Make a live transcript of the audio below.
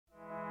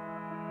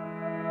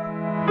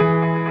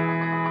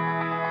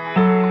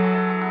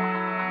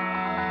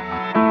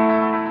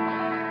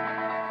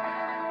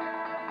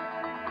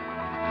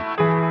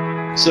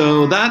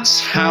So that's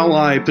how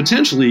I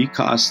potentially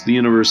cost the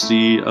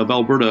University of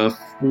Alberta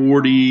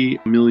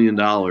 $40 million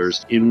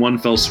in one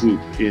fell swoop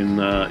in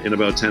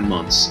about 10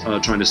 months,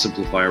 trying to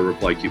simplify a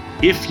reply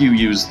coupon. If you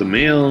use the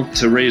mail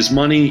to raise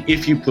money,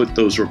 if you put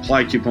those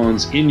reply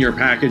coupons in your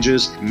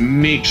packages,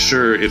 make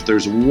sure if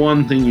there's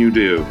one thing you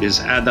do is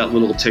add that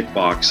little tick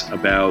box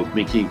about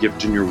making a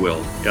gift in your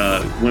will.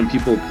 When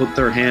people put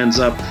their hands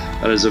up,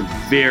 that is a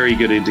very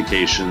good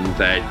indication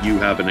that you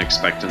have an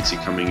expectancy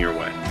coming your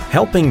way.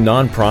 Helping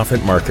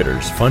nonprofit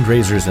marketers,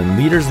 fundraisers, and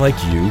leaders like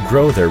you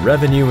grow their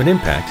revenue and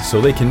impact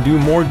so they can do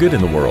more good in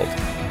the world.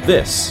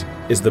 This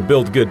is the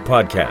Build Good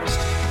Podcast.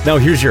 Now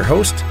here's your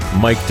host,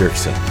 Mike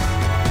Dirksen.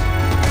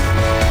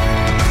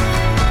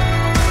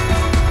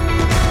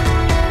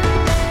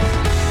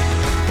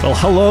 Well,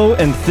 hello,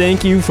 and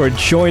thank you for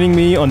joining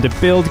me on the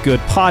Build Good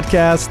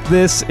Podcast.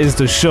 This is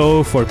the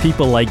show for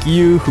people like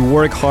you who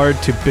work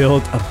hard to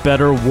build a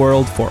better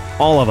world for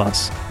all of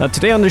us. Now,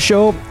 today on the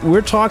show,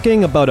 we're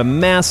talking about a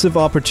massive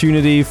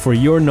opportunity for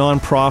your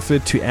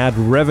nonprofit to add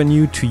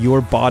revenue to your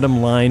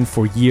bottom line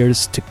for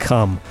years to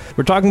come.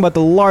 We're talking about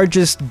the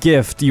largest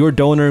gift your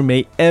donor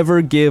may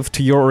ever give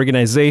to your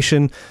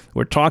organization.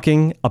 We're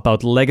talking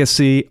about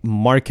legacy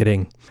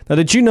marketing. Now,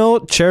 did you know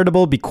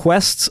charitable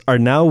bequests are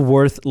now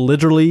worth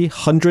literally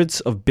hundreds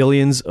of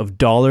billions of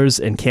dollars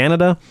in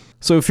Canada?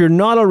 So if you're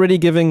not already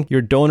giving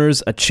your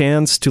donors a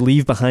chance to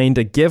leave behind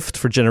a gift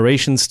for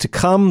generations to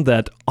come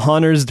that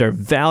honors their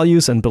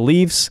values and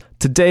beliefs,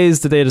 today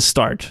is the day to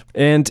start.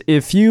 And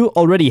if you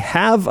already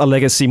have a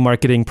legacy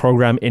marketing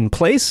program in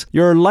place,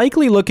 you're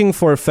likely looking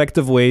for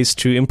effective ways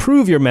to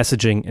improve your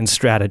messaging and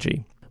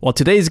strategy. Well,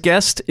 today's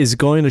guest is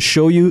going to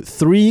show you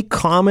 3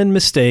 common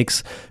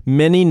mistakes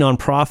many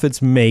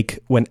nonprofits make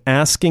when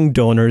asking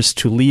donors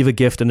to leave a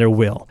gift in their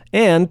will.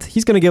 And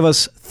he's going to give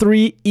us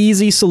 3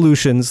 easy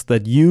solutions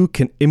that you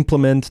can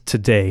implement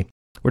today.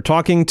 We're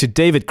talking to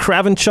David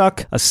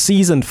Kravinchuk, a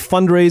seasoned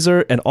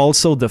fundraiser and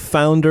also the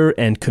founder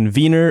and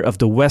convener of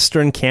the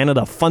Western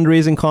Canada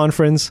Fundraising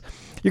Conference.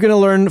 You're going to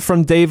learn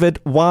from David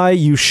why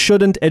you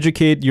shouldn't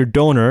educate your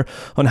donor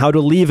on how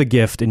to leave a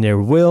gift in their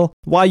will,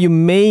 why you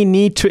may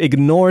need to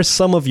ignore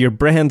some of your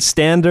brand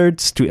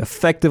standards to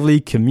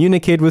effectively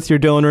communicate with your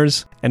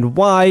donors, and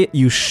why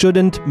you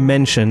shouldn't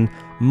mention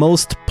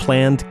most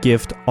planned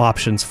gift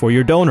options for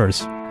your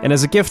donors. And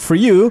as a gift for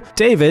you,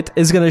 David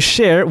is going to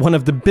share one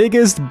of the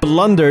biggest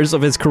blunders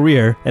of his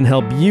career and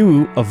help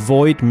you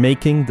avoid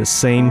making the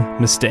same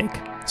mistake.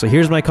 So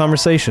here's my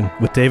conversation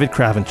with David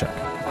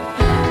Kravinchuk.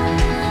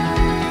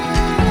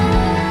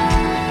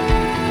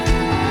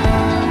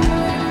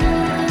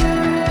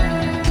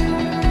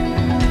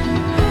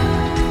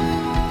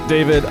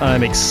 David,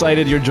 I'm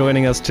excited you're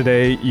joining us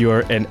today.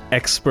 You're an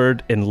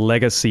expert in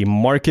legacy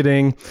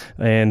marketing,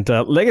 and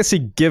legacy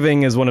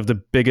giving is one of the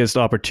biggest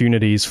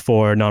opportunities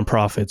for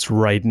nonprofits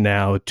right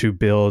now to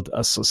build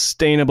a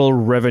sustainable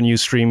revenue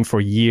stream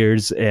for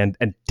years and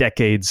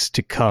decades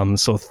to come.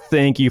 So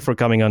thank you for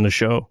coming on the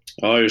show.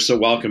 Oh, you're so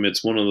welcome.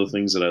 It's one of the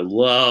things that I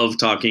love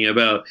talking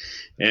about.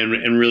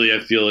 And really, I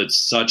feel it's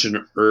such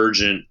an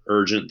urgent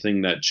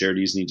thing that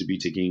charities need to be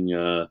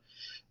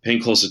paying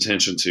close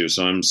attention to.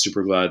 So I'm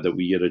super glad that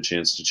we get a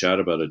chance to chat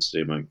about it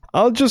today, Mike.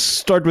 I'll just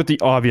start with the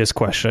obvious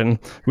question,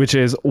 which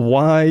is,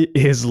 why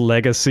is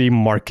legacy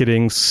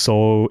marketing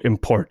so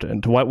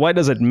important? Why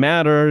does it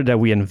matter that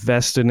we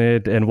invest in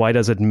it, and why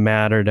does it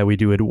matter that we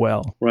do it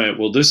well? Right.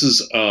 Well, this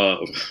is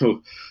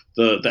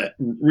the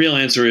real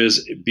answer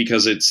is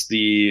because it's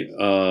the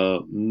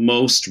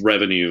most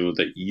revenue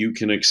that you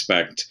can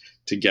expect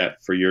to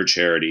get for your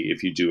charity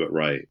if you do it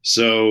right.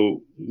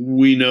 So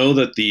we know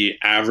that the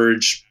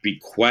average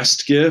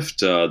bequest gift,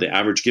 the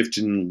average gift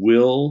in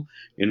will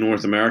in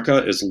North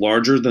America is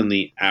larger than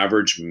the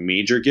average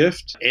major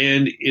gift.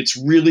 And it's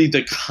really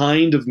the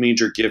kind of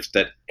major gift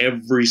that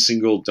every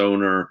single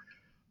donor,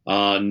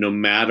 no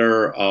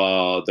matter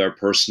their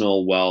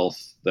personal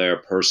wealth, their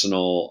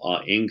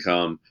personal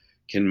income,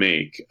 can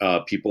make.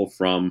 People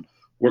from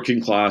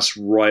working class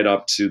right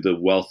up to the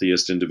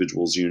wealthiest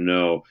individuals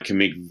can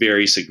make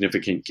very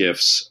significant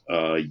gifts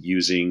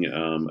using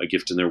a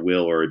gift in their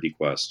will or a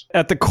bequest.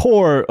 At the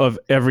core of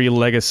every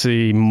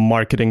legacy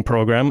marketing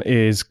program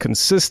is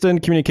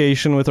consistent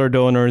communication with our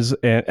donors,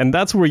 and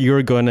that's where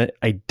you're going to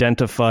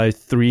identify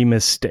 3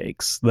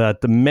 mistakes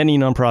that the many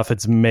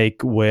nonprofits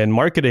make when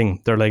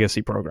marketing their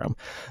legacy program.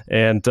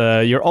 And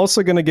you're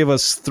also going to give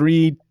us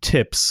 3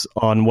 tips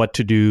on what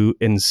to do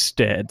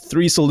instead.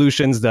 3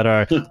 solutions that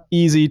are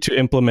easy to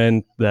implement,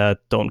 that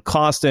don't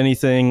cost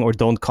anything or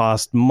don't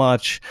cost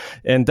much,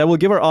 and that will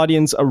give our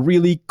audience a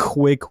really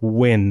quick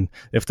win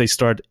if they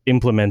start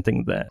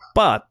implementing that.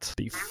 But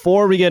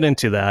before we get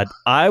into that,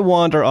 I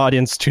want our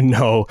audience to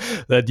know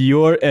that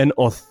you're an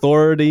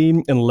authority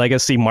in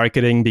legacy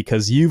marketing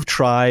because you've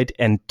tried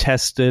and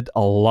tested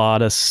a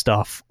lot of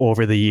stuff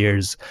over the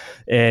years,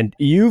 and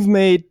you've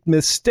made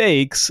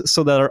mistakes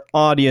so that our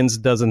audience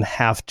doesn't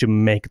have to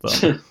make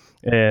them.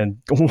 And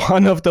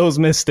one of those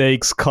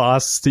mistakes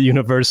costs the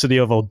University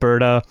of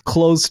Alberta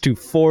close to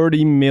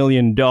 $40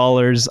 million.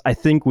 I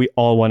think we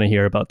all want to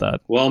hear about that.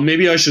 Well,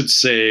 maybe I should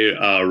say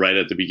right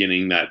at the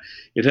beginning that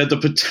it had the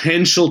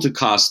potential to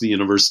cost the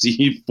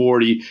university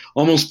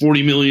almost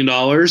 $40 million,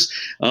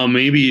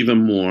 maybe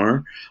even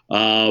more.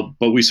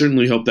 But we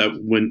certainly hope that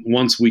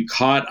once we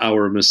caught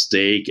our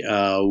mistake,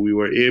 we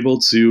were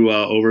able to,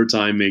 over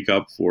time, make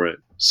up for it.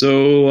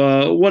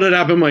 So what had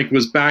happened, Mike,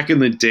 was back in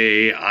the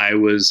day, I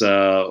was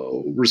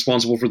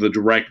responsible for the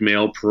direct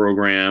mail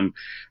program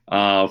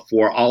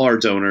for all our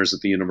donors at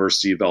the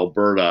University of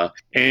Alberta.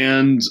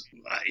 And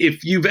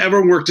if you've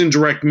ever worked in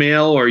direct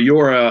mail or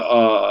you're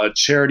a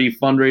charity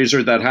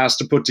fundraiser that has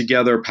to put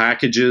together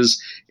packages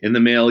in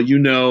the mail, you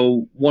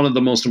know one of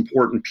the most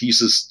important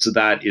pieces to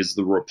that is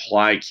the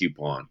reply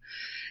coupon.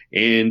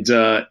 And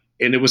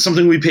it was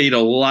something we paid a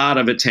lot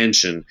of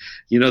attention.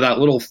 You know, that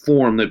little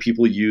form that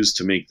people use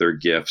to make their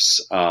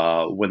gifts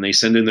when they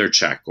send in their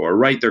check or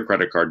write their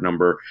credit card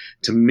number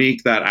to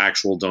make that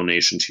actual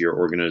donation to your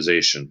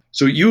organization.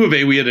 So at U of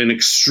A, we had an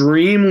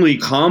extremely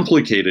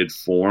complicated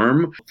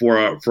form for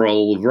a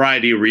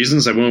variety of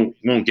reasons. I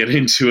won't get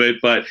into it,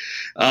 but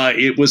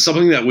it was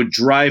something that would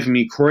drive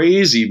me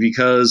crazy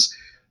because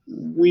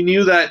we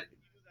knew that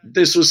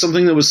this was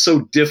something that was so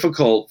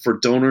difficult for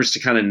donors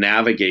to kind of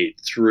navigate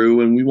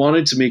through, and we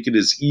wanted to make it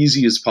as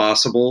easy as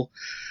possible,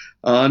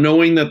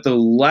 knowing that the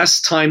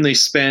less time they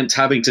spent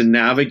having to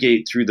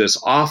navigate through this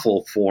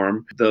awful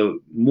form, the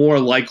more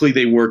likely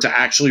they were to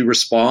actually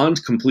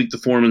respond, complete the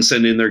form, and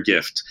send in their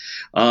gift.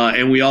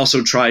 And we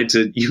also tried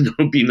to,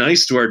 be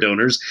nice to our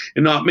donors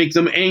and not make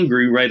them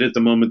angry right at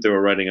the moment they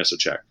were writing us a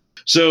check.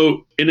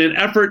 So in an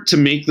effort to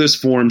make this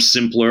form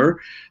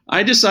simpler,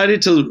 I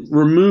decided to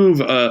remove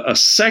a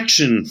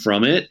section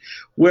from it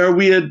where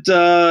we had,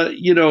 put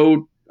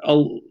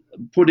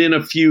in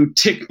a few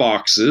tick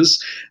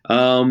boxes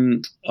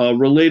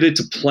related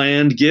to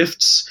planned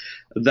gifts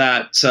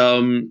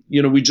that,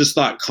 we just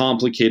thought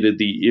complicated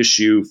the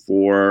issue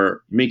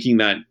for making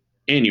that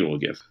annual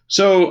gift.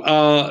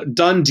 So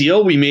done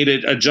deal. We made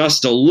it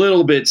just a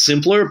little bit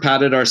simpler,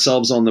 patted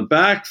ourselves on the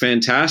back.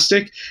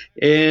 Fantastic.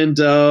 And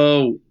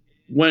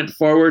went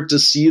forward to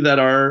see that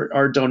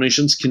our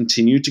donations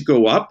continue to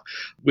go up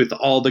with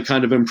all the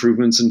kind of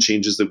improvements and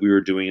changes that we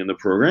were doing in the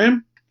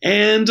program,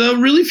 and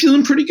really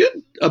feeling pretty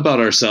good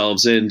about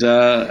ourselves and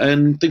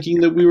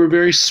thinking that we were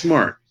very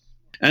smart.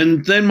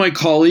 And then my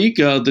colleague,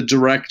 the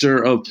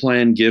director of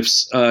Planned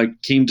Gifts,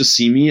 came to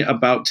see me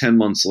about 10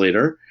 months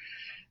later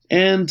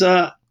and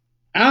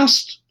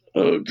asked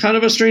kind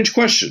of a strange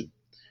question.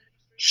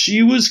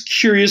 She was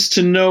curious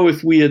to know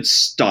if we had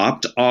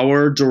stopped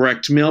our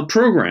direct mail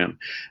program,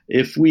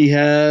 if we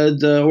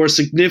had or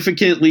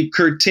significantly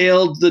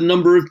curtailed the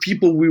number of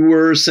people we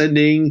were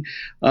sending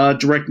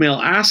direct mail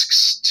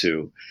asks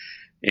to.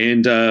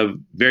 And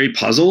very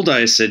puzzled,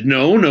 I said,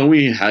 no,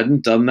 we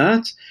hadn't done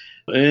that.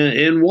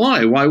 And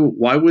why?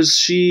 Why was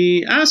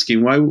she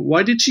asking?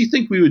 Why did she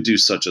think we would do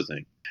such a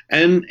thing?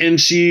 And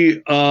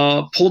she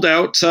pulled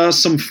out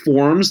some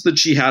forms that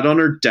she had on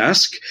her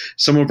desk,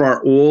 some of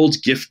our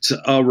old gift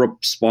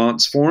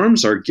response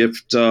forms, our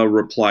gift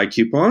reply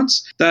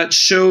coupons, that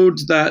showed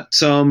that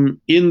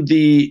in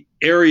the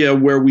area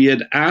where we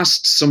had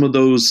asked some of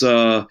those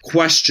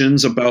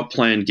questions about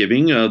planned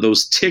giving,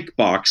 those tick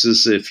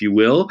boxes, if you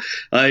will,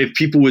 if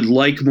people would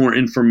like more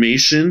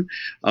information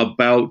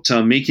about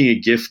making a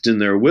gift in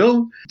their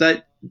will,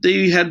 that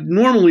they had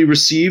normally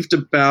received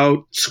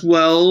about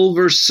 12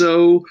 or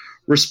so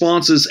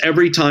responses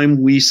every time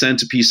we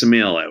sent a piece of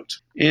mail out.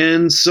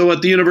 And so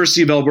at the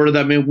University of Alberta,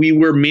 that meant we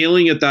were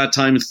mailing at that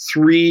time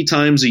 3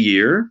 times a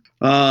year.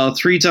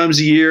 3 times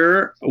a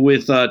year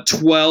with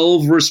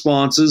 12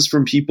 responses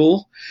from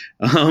people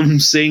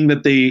saying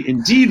that they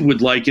indeed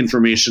would like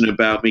information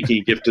about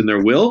making a gift in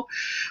their will.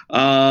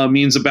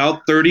 Means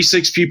about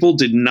 36 people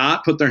did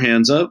not put their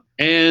hands up.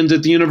 And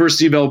at the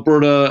University of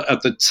Alberta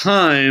at the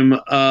time,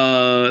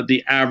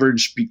 the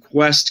average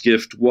bequest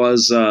gift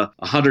was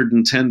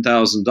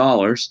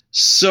 $110,000.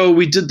 So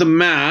we did the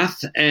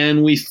math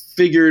and we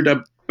figured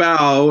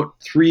about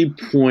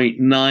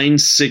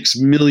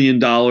 $3.96 million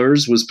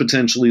was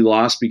potentially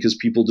lost because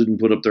people didn't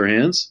put up their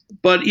hands.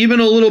 But even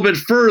a little bit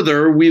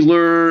further, we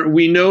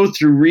know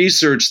through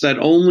research that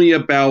only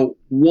about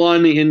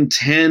 1 in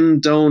 10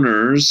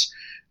 donors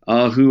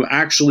who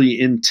actually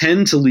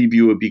intend to leave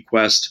you a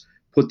bequest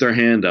put their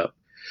hand up.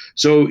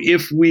 So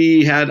if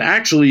we had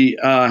actually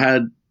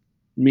had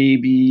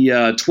maybe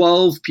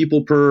 12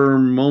 people per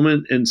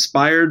moment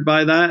inspired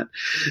by that.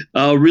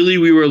 Really,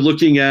 we were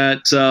looking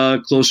at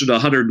closer to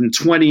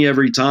 120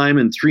 every time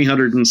and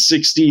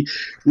 360,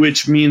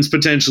 which means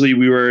potentially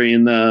we were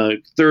in the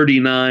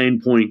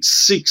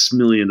 $39.6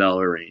 million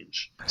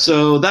range.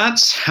 So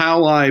that's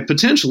how I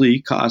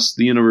potentially cost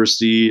the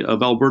University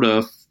of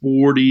Alberta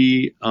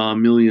 $40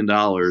 million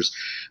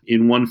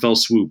in one fell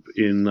swoop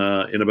in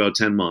about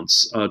 10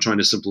 months, trying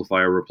to simplify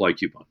our reply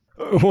coupon.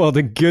 Well,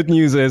 the good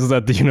news is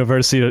that the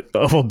University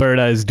of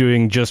Alberta is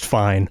doing just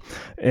fine,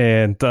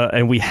 and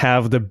we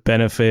have the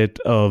benefit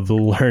of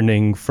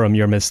learning from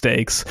your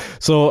mistakes.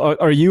 So,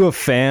 are you a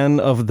fan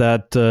of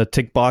that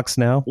tick box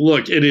now?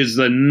 Look, it is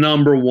the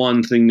number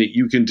one thing that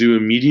you can do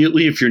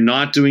immediately if you're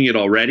not doing it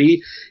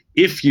already.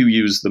 If you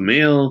use the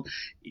mail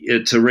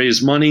to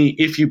raise money,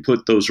 if you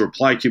put those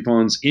reply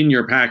coupons in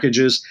your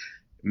packages,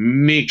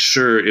 make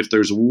sure if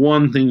there's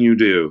one thing you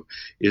do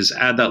is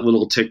add that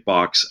little tick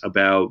box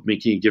about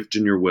making a gift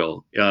in your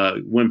will.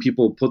 When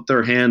people put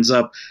their hands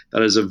up,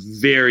 that is a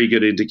very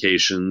good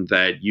indication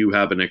that you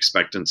have an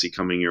expectancy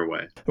coming your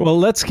way. Well,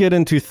 let's get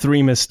into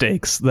 3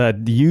 mistakes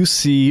that you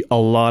see a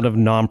lot of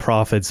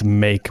nonprofits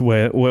make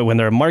when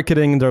they're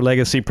marketing their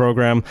legacy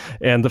program.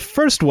 And the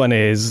first one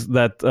is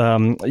that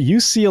you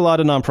see a lot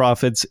of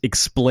nonprofits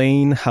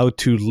explain how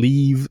to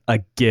leave a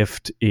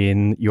gift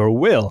in your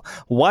will.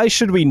 Why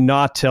should we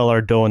not tell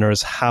our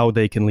donors how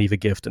they can leave a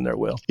gift in their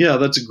will? Yeah,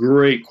 that's a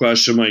great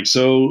question, Mike.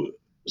 So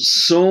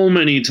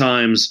many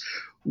times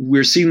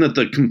we're seeing that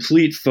the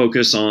complete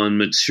focus on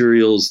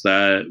materials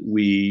that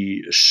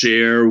we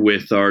share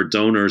with our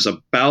donors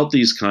about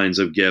these kinds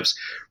of gifts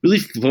really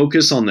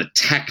focus on the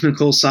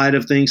technical side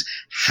of things,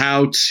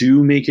 how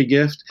to make a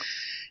gift.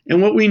 And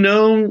what we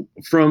know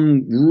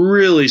from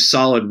really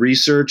solid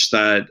research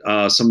that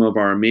some of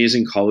our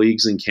amazing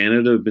colleagues in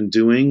Canada have been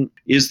doing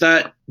is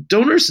that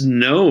donors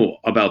know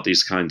about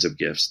these kinds of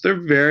gifts. They're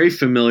very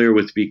familiar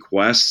with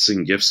bequests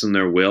and gifts in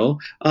their will,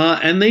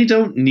 and they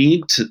don't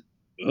need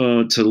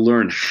to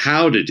learn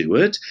how to do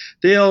it.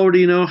 They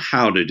already know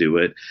how to do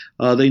it.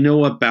 They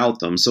know about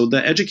them. So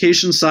the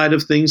education side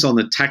of things on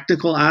the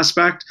technical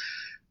aspect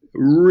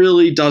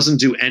really doesn't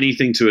do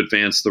anything to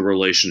advance the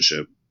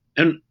relationship.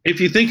 And if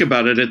you think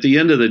about it, at the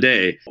end of the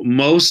day,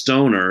 most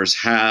donors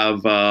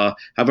have a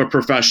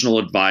professional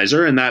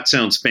advisor, and that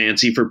sounds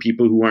fancy for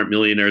people who aren't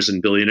millionaires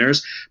and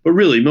billionaires. But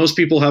really, most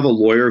people have a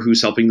lawyer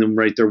who's helping them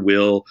write their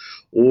will,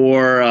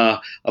 or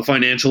a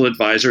financial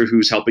advisor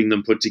who's helping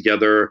them put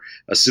together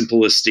a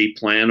simple estate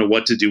plan of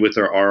what to do with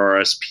their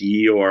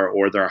RRSP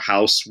or their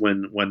house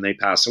when they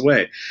pass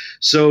away.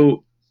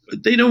 So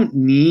they don't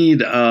need,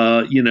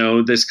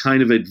 this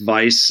kind of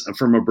advice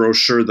from a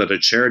brochure that a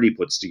charity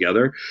puts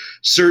together.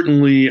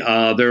 Certainly,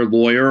 their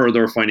lawyer or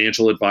their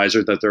financial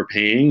advisor that they're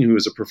paying, who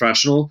is a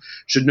professional,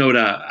 should know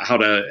how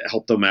to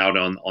help them out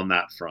on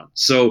that front.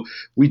 So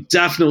we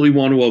definitely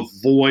want to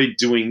avoid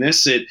doing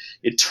this. It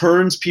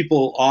turns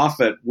people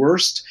off at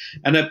worst,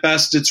 and at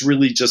best, it's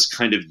really just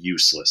kind of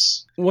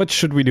useless. What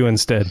should we do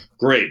instead?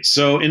 Great.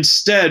 So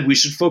instead, we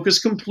should focus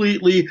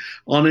completely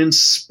on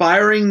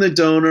inspiring the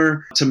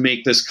donor to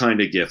make this kind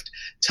of gift,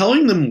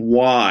 telling them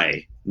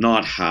why,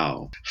 not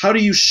how. How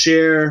do you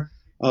share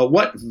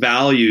what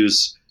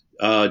values,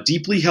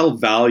 deeply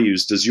held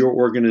values, does your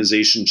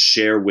organization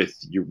share with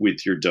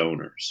your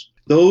donors?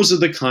 Those are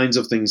the kinds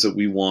of things that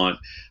we want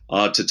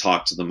to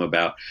talk to them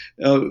about.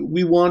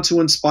 We want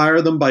to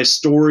inspire them by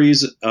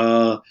stories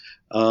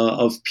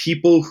of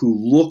people who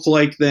look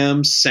like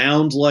them,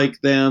 sound like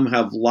them,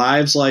 have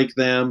lives like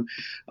them,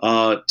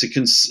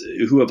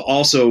 who have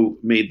also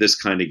made this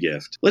kind of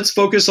gift. Let's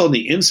focus on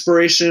the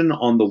inspiration,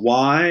 on the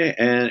why,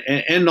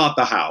 and not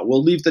the how.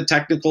 We'll leave the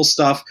technical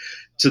stuff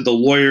to the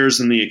lawyers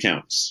and the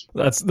accountants.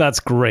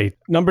 That's great.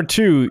 Number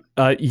 2,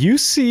 you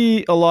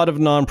see a lot of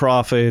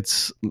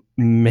nonprofits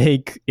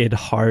make it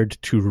hard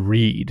to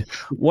read.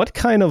 What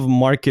kind of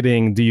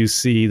marketing do you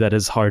see that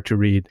is hard to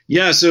read?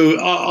 Yeah, so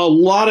a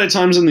lot of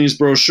times in these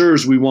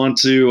brochures, we want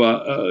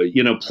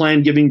to,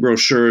 plan giving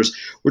brochures.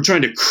 We're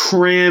trying to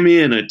cram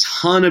in a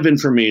ton of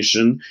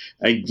information,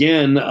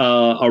 again,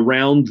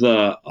 around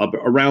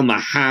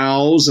the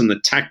hows and the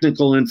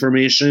technical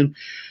information.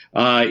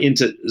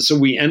 So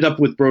we end up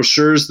with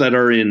brochures that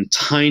are in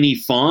tiny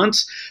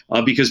font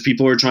because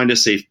people are trying to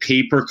save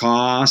paper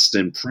cost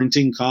and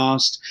printing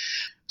cost.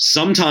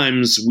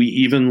 Sometimes we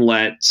even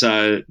let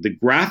the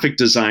graphic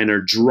designer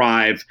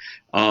drive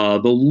the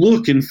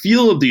look and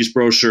feel of these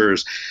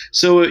brochures.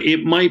 So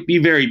it might be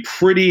very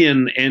pretty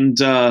and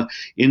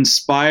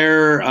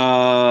inspire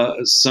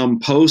some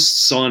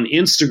posts on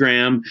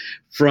Instagram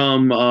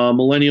from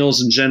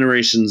millennials and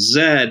Generation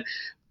Z,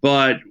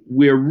 but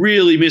we're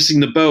really missing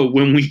the boat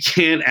when we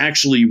can't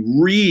actually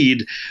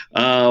read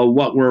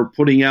what we're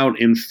putting out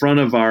in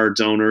front of our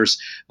donors,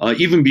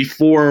 even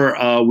before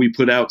we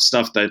put out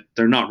stuff that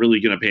they're not really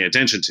going to pay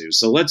attention to.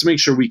 So let's make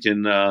sure we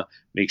can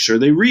make sure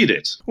they read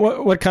it.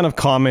 What kind of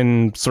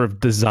common sort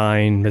of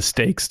design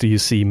mistakes do you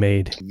see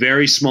made?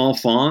 Very small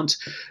font.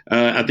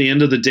 At the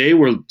end of the day,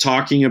 we're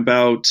talking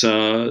about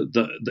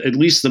at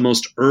least the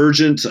most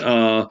urgent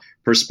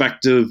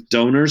prospective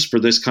donors for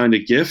this kind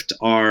of gift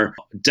are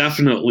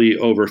definitely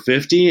over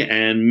 50,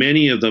 and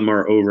many of them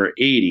are over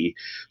 80.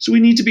 So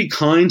we need to be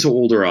kind to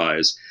older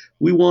eyes.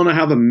 we want to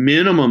have a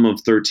minimum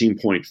of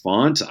 13-point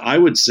font. I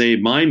would say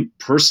my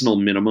personal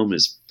minimum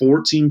is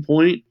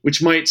 14-point,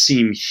 which might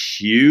seem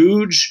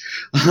huge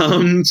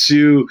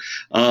to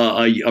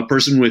a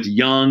person with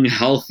young,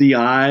 healthy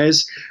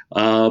eyes.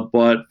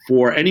 But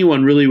for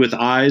anyone really with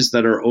eyes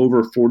that are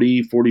over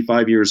 40,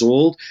 45 years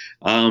old,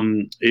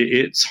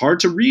 it's hard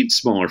to read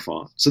smaller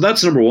font. So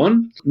that's number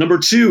one. Number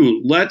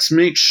two, let's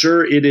make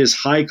sure it is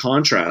high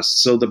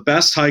contrast. So the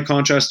best high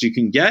contrast you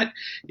can get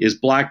is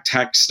black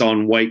text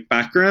on white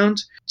background.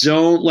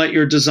 Don't let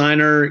your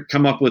designer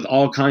come up with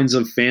all kinds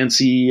of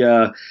fancy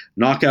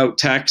knockout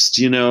text.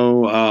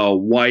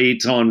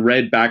 White on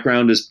red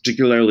background is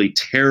particularly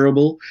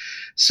terrible.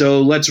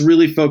 So let's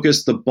really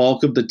focus the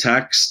bulk of the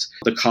text,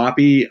 the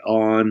copy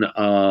on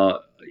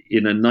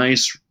in a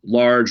nice,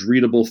 large,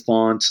 readable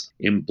font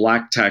in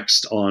black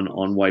text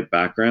on white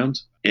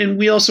background. And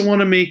we also want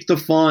to make the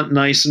font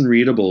nice and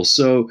readable.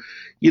 So,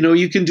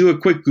 you can do a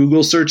quick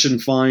Google search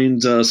and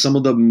find some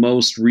of the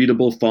most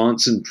readable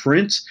fonts in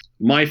print.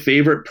 My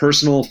favorite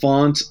personal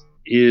font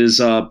is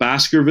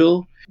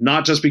Baskerville,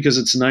 not just because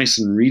it's nice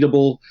and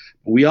readable.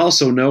 We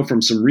also know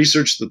from some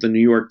research that the New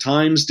York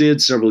Times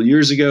did several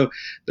years ago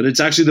that it's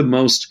actually the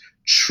most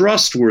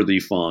trustworthy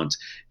font.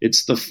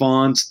 It's the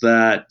font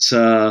that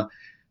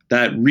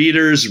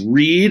readers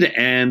read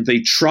and they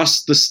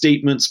trust the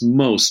statements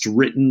most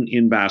written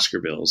in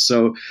Baskerville.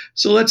 So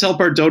let's help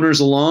our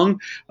donors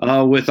along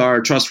with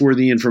our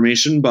trustworthy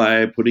information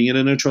by putting it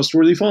in a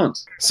trustworthy font.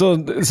 So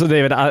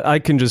David, I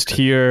can just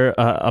hear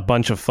a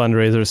bunch of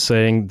fundraisers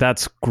saying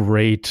that's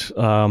great,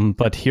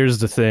 but here's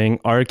the thing: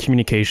 our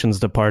communications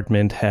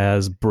department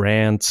has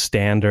brand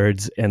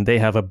standards and they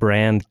have a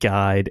brand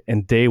guide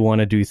and they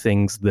want to do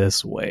things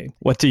this way.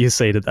 What do you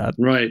say to that?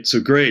 Right. So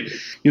great.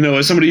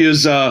 As somebody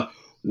who's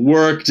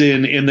worked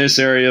in this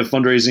area of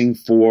fundraising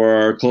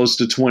for close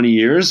to 20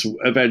 years.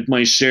 I've had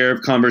my share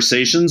of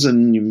conversations,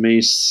 and you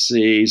may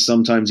say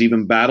sometimes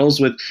even battles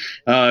with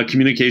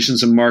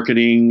communications and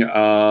marketing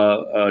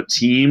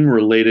team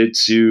related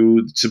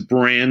to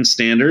brand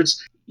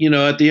standards.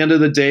 At the end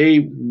of the day,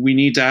 we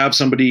need to have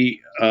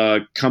somebody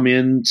come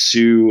in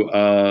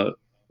to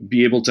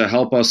be able to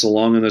help us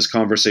along in this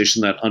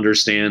conversation that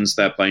understands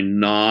that by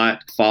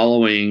not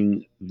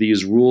following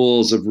these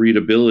rules of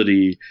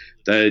readability,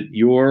 that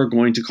you're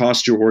going to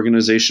cost your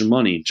organization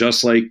money,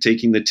 just like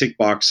taking the tick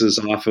boxes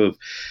off of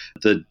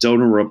the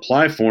donor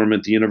reply form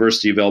at the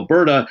University of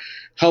Alberta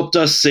helped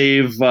us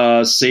save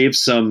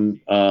some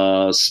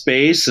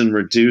space and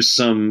reduce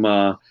some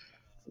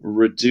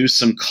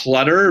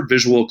clutter.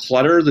 Visual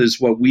clutter is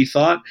what we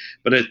thought,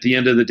 but at the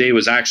end of the day, it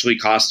was actually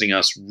costing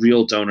us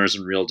real donors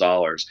and real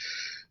dollars.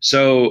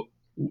 So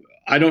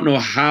I don't know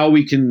how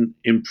we can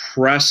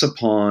impress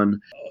upon.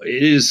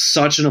 It is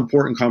such an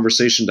important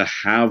conversation to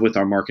have with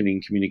our marketing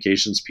and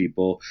communications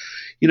people,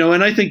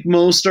 and I think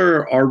most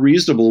are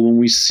reasonable when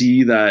we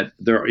see that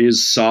there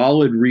is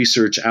solid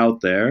research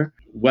out there,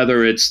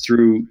 whether it's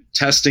through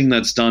testing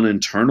that's done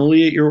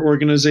internally at your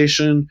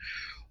organization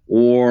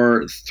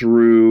or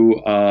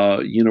through,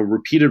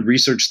 repeated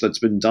research that's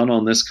been done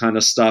on this kind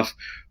of stuff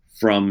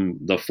from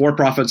the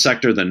for-profit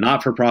sector, the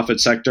not-for-profit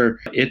sector.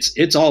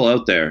 It's all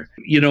out there.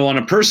 On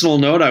a personal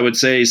note, I would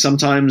say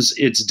sometimes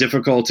it's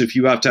difficult if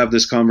you have to have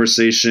this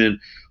conversation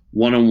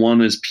one-on-one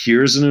as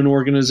peers in an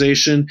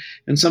organization.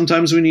 And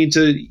sometimes we need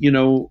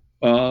to,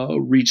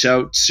 reach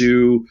out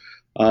to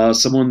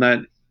someone that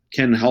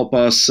can help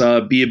us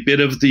be a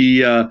bit of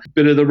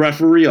the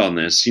referee on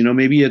this.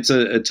 Maybe it's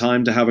a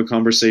time to have a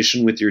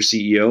conversation with your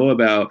CEO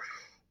about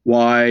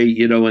why,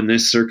 in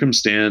this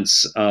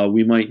circumstance,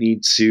 we might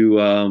need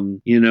to,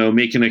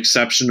 make an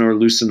exception or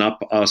loosen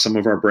up some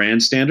of our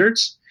brand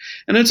standards.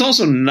 And it's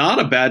also not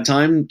a bad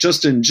time,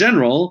 just in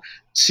general,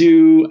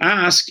 to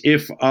ask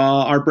if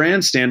our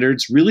brand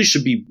standards really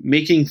should be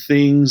making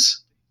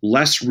things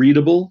less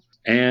readable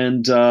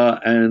and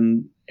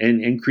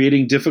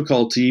creating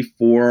difficulty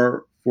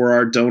for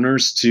our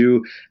donors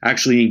to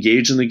actually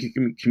engage in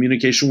the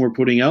communication we're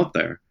putting out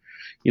there.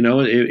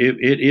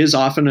 It is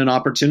often an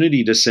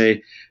opportunity to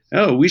say,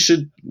 oh, we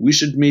should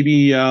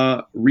maybe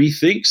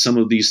rethink some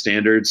of these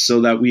standards so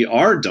that we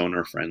are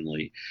donor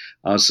friendly,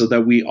 so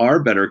that we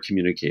are better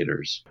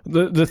communicators.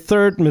 The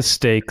third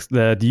mistake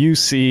that you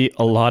see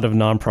a lot of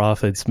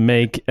nonprofits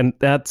make, and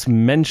that's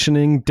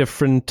mentioning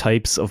different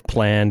types of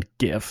planned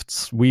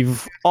gifts.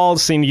 We've all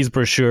seen these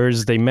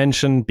brochures. They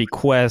mention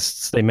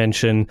bequests, they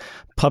mention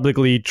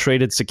publicly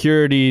traded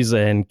securities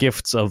and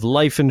gifts of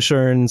life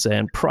insurance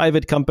and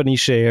private company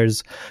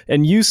shares.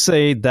 And you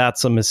say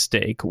that's a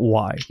mistake.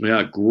 Why?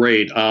 Yeah,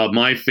 great.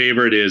 My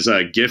favorite is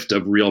a gift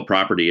of real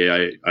property.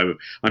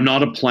 I'm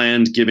not a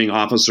planned giving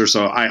officer,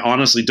 so I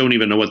honestly don't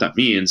even know what that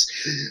means.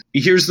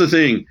 Here's the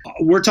thing.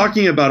 We're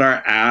talking about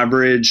our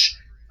average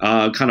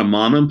kind of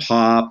mom and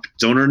pop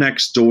donor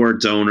next door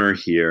donor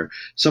here.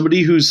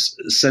 Somebody who's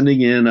sending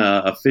in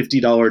a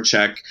 $50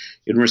 check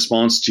in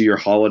response to your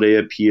holiday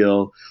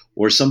appeal,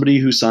 or somebody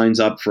who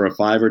signs up for a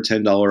 $5 or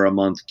 $10 a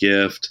month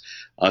gift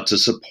to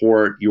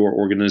support your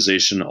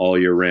organization all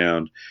year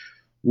round.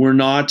 We're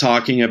not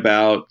talking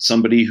about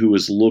somebody who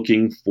is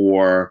looking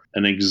for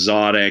an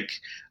exotic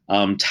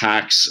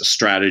tax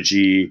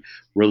strategy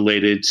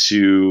related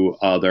to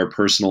their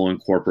personal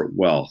and corporate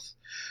wealth.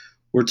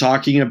 We're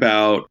talking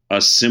about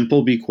a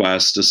simple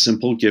bequest, a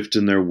simple gift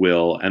in their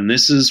will. And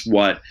this is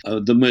what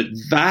the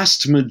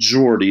vast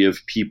majority of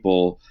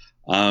people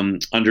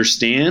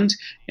understand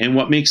and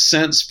what makes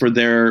sense for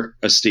their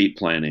estate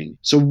planning.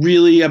 So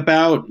really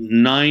about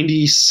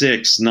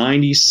 96,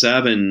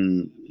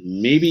 97,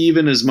 maybe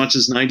even as much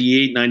as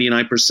 98,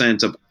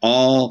 99% of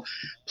all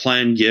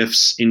planned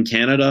gifts in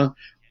Canada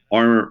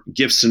are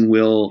gifts in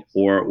will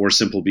or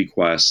simple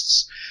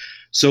bequests.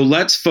 So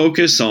let's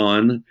focus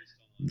on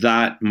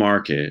that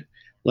market.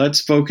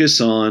 Let's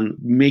focus on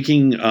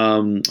making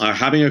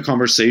having a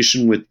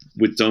conversation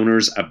with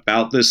donors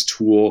about this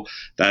tool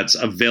that's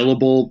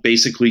available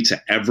basically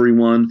to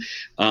everyone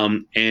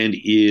and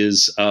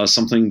is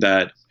something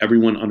that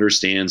everyone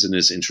understands and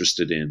is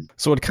interested in.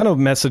 So what kind of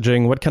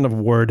messaging, what kind of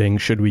wording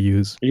should we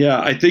use?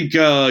 Yeah, I think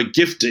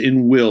gift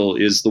in will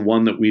is the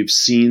one that we've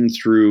seen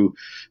through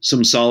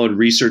some solid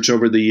research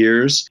over the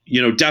years.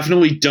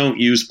 Definitely don't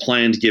use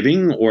planned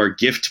giving or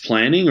gift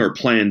planning or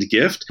planned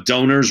gift.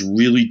 Donors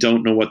really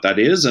don't know what that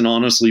is. And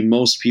honestly,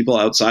 most people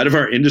outside of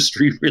our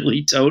industry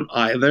really don't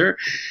either.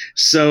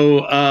 So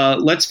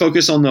let's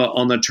focus on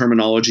the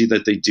terminology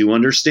that they do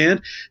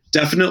understand.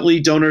 Definitely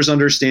donors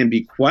understand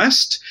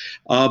bequest,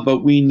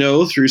 but we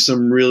know through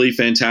some really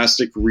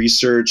fantastic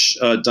research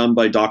done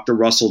by Dr.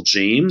 Russell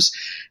James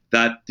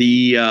that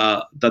the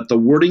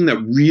wording that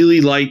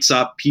really lights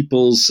up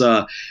people's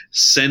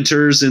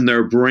centers in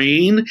their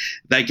brain,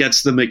 that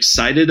gets them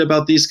excited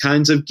about these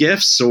kinds of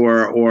gifts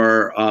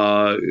or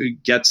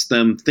gets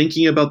them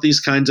thinking about these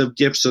kinds of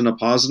gifts in a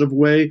positive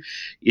way,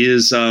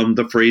 is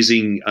the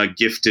phrasing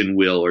gift in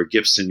will or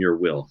gifts in your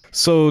will.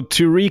 So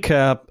to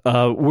recap,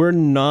 we're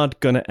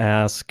not going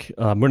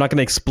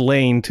to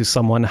explain to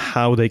someone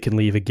how they can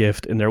leave a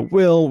gift in their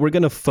will. We're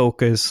going to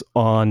focus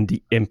on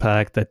the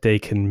impact that they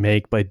can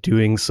make by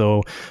doing so.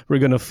 We're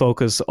going to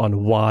focus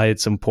on why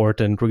it's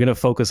important. We're going to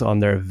focus on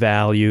their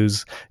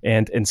values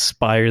and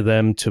inspire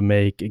them to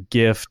make a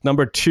gift.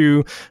 Number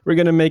 2, we're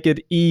going to make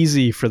it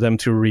easy for them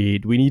to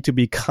read. We need to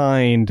be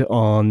kind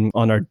on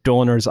our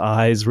donors'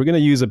 eyes. We're going to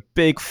use a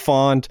big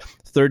font,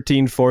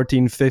 13,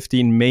 14,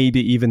 15,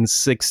 maybe even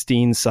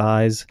 16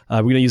 size.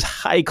 We're going to use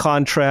high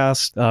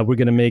contrast. We're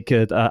going to make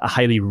it a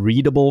highly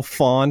readable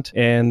font.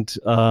 And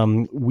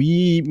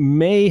we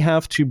may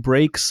have to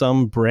break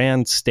some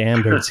brand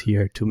standards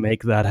here to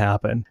make that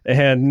happen.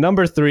 And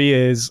number 3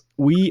 is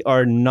we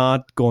are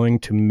not going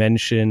to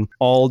mention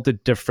all the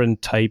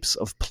different types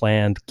of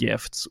planned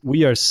gifts.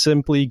 We are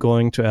simply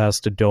going to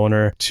ask the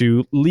donor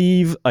to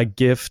leave a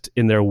gift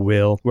in their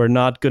will. We're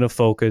not going to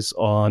focus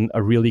on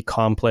a really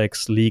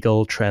complex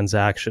legal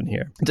transaction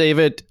here.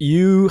 David,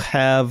 you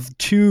have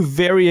 2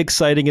 very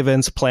exciting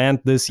events planned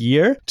this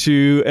year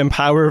to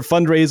empower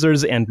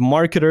fundraisers and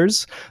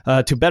marketers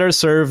to better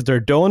serve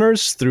their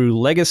donors through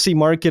legacy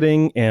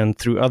marketing and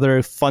through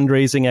other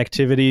fundraising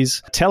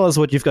activities. Tell us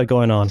what you've got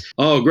going on.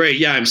 Oh, great.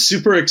 Yeah, I'm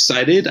super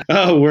excited.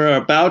 We're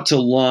about to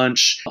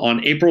launch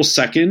on April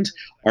 2nd,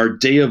 our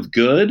Day of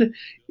Good.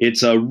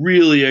 It's a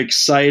really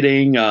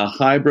exciting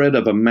hybrid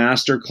of a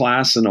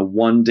masterclass and a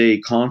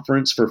one-day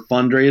conference for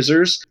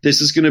fundraisers.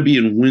 This is going to be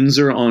in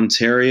Windsor,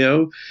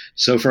 Ontario.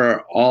 So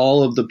for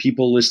all of the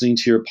people listening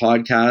to your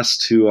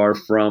podcast who are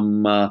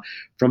from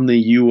the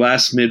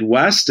U.S.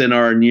 Midwest and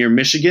are near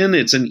Michigan,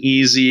 it's an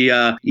easy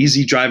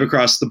drive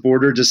across the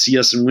border to see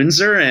us in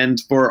Windsor. And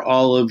for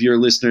all of your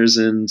listeners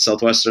in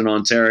Southwestern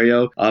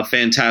Ontario, a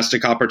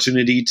fantastic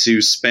opportunity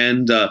to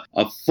spend a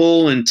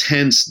full,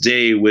 intense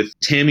day with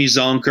Tammy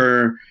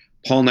Zonker,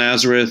 Paul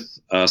Nazareth,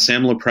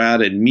 Sam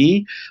LaPrade, and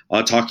me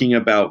talking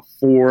about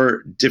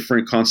 4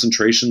 different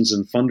concentrations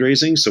in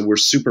fundraising. So we're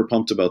super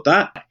pumped about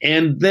that.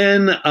 And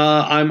then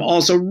I'm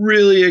also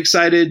really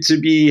excited to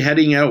be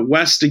heading out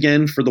west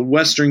again for the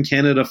Western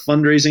Canada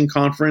Fundraising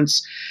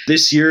Conference.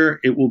 This year,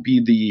 it will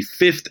be the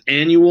 5th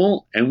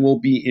annual, and we'll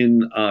be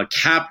in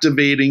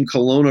captivating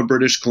Kelowna,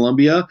 British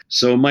Columbia.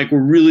 So, Mike, we're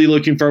really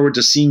looking forward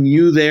to seeing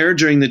you there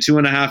during the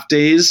 2.5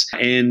 days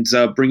and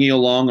bringing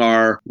along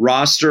our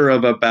roster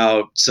of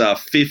about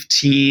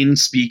 15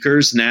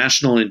 speakers,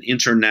 national and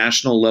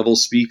international level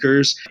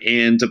speakers,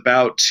 and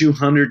about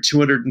 200,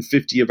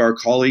 250 of our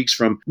colleagues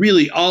from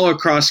really all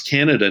across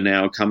Canada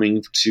now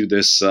coming to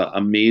this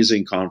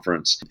amazing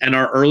conference. And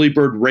our early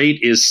bird rate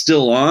is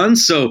still on,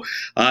 so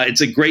it's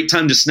a great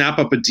time to snap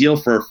up a deal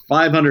for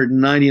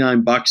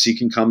 $599. You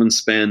can come and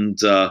spend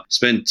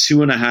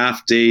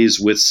 2.5 days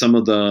with some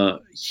of the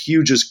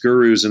hugest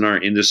gurus in our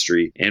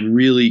industry and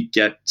really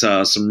get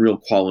some real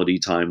quality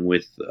time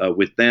with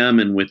them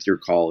and with your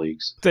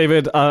colleagues.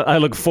 David, I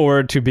look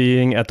forward to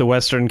being at the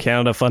Western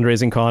Canada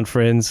Fundraising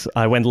Conference.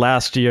 I went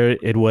last year.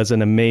 It was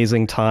an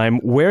amazing time.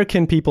 Where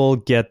can people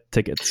get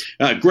tickets?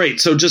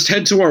 Great. So just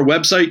head to our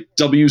website,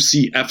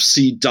 wcfc.ca,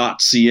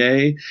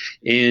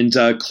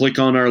 and click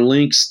on our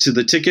links to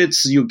the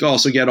tickets. You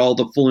also get all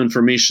the full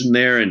information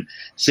there and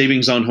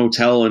savings on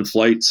hotel and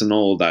flights and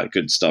all of that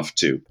good stuff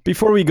too.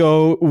 Before we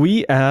go,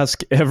 we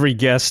ask every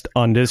guest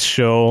on this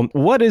show,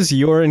 what is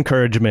your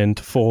encouragement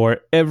for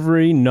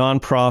every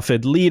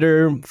nonprofit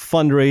leader,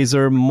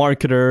 fundraiser,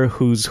 marketer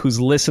who's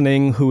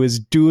listening, who is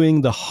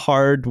doing the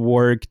hard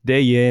work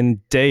day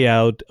in, day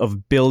out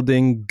of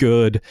building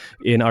good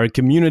in our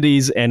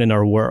communities and in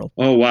our world?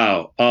 Oh,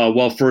 wow.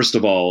 Well, first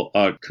of all,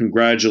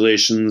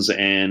 congratulations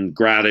and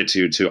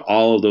gratitude to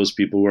all of those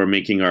people who are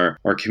making our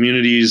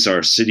communities,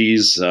 our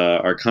cities,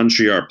 our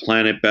country, our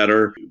planet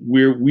better.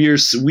 We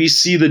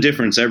see the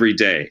difference every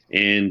day.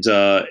 And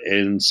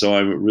so I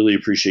really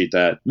appreciate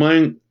that.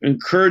 My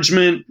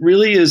encouragement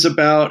really is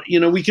about,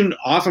 we can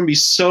often be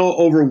so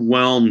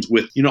overwhelmed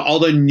with, all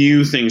the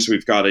new things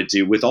we've got to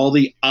do, with all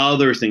the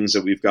other things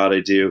that we've got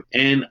to do.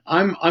 And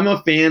I'm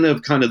a fan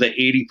of kind of the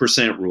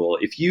 80% rule.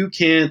 If you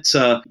can't,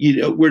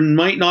 we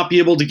might not be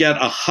able to get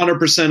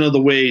 100% of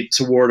the way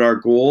toward our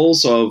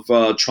goals of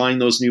trying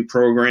those new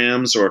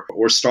programs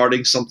or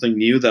starting something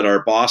new that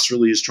our boss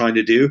really is trying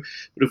to do.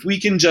 But if we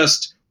can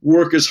just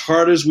work as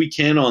hard as we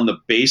can on the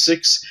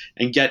basics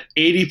and get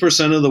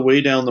 80% of the way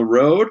down the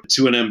road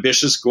to an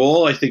ambitious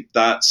goal, I think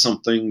that's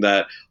something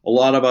that a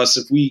lot of us,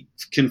 if we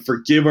can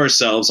forgive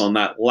ourselves on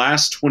that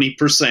last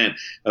 20%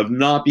 of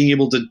not being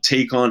able to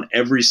take on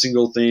every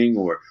single thing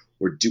or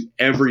do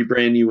every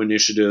brand new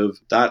initiative,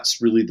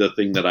 that's really the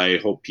thing that I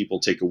hope people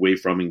take away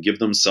from and give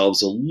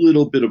themselves a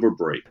little bit of a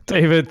break.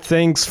 David,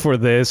 thanks for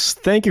this.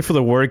 Thank you for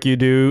the work you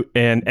do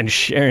and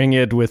sharing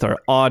it with our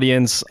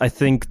audience. I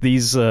think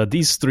these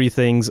three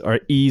things are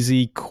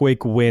easy,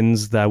 quick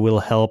wins that will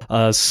help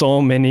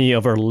so many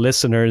of our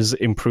listeners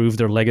improve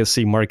their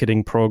legacy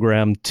marketing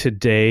program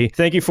today.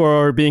 Thank you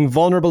for being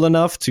vulnerable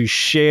enough to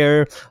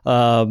share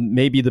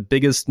maybe the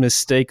biggest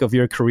mistake of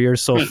your career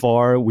so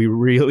far. We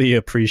really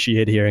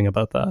appreciate hearing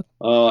about that.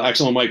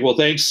 Excellent, Mike. Well,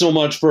 thanks so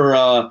much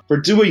for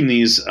doing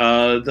these.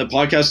 The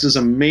podcast is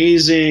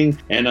amazing,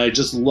 and I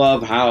just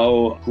love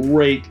how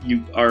great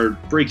you are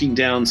breaking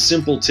down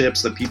simple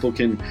tips that people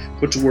can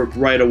put to work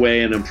right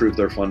away and improve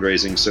their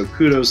fundraising. So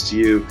kudos to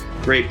you.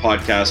 Great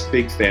podcast,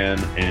 big fan,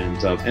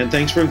 and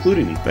thanks for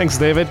including me. Thanks,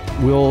 David.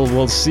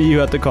 We'll see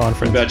you at the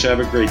conference. You betcha.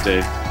 Have a great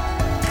day.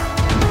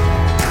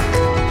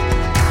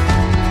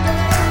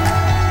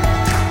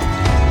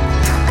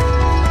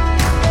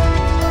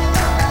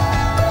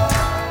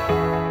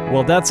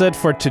 Well, that's it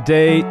for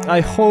today.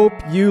 I hope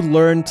you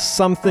learned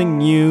something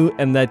new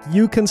and that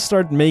you can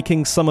start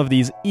making some of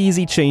these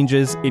easy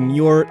changes in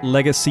your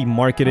legacy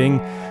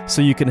marketing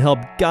so you can help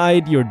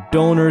guide your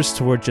donors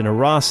toward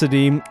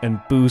generosity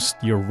and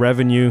boost your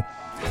revenue.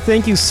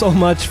 Thank you so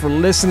much for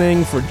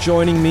listening, for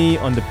joining me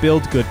on the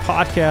Build Good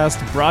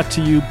podcast, brought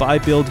to you by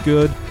Build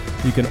Good.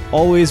 You can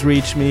always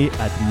reach me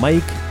at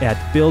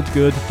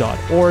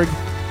mike@buildgood.org.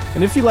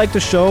 And if you like the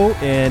show,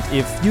 and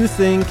if you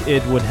think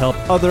it would help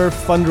other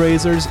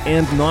fundraisers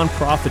and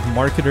nonprofit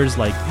marketers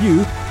like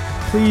you,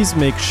 please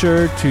make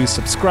sure to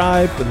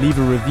subscribe and leave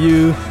a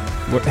review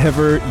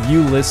wherever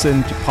you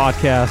listen to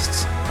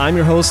podcasts. I'm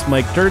your host,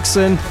 Mike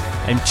Dirksen.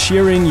 I'm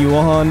cheering you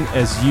on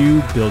as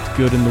you build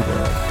good in the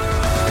world.